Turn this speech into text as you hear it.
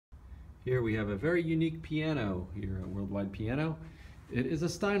Here we have a very unique piano here at Worldwide Piano. It is a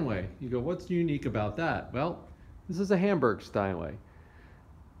Steinway. You go, what's unique about that? Well, this is a Hamburg Steinway.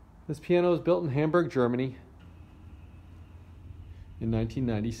 This piano was built in Hamburg, Germany in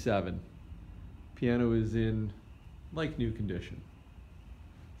 1997. Piano is in like new condition.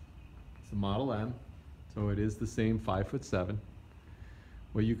 It's a Model M, so it is the same 5'7".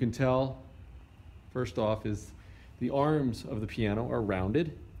 What you can tell first off is the arms of the piano are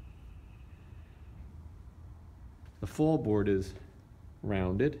rounded. The fall board is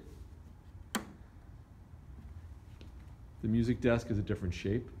rounded. The music desk is a different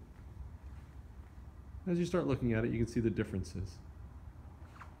shape. As you start looking at it, you can see the differences.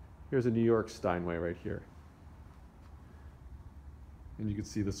 Here's a New York Steinway right here. And you can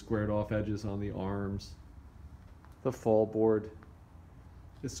see the squared off edges on the arms. The fall board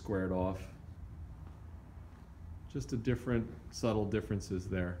is squared off. Just a different, subtle differences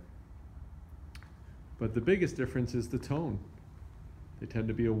there. But the biggest difference is the tone. They tend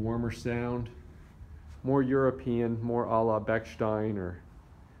to be a warmer sound, more European, more a la Bechstein or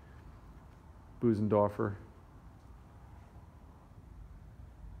Bösendorfer.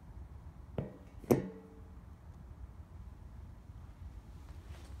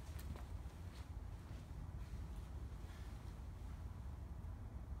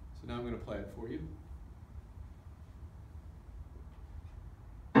 So now I'm going to play it for you.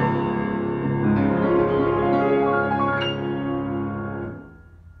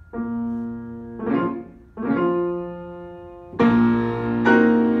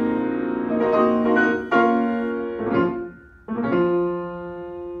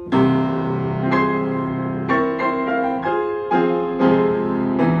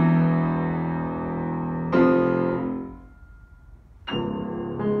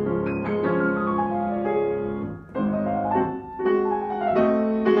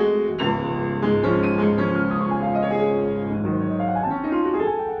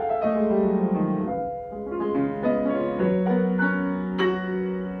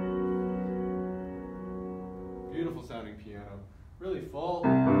 Beautiful sounding piano, really full.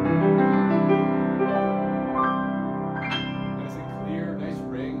 Nice and clear, nice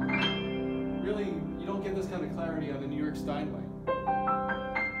ring. Really, you don't get this kind of clarity on the New York Steinway.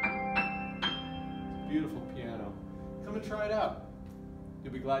 It's a beautiful piano. Come and try it out.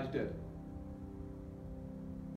 You'll be glad you did.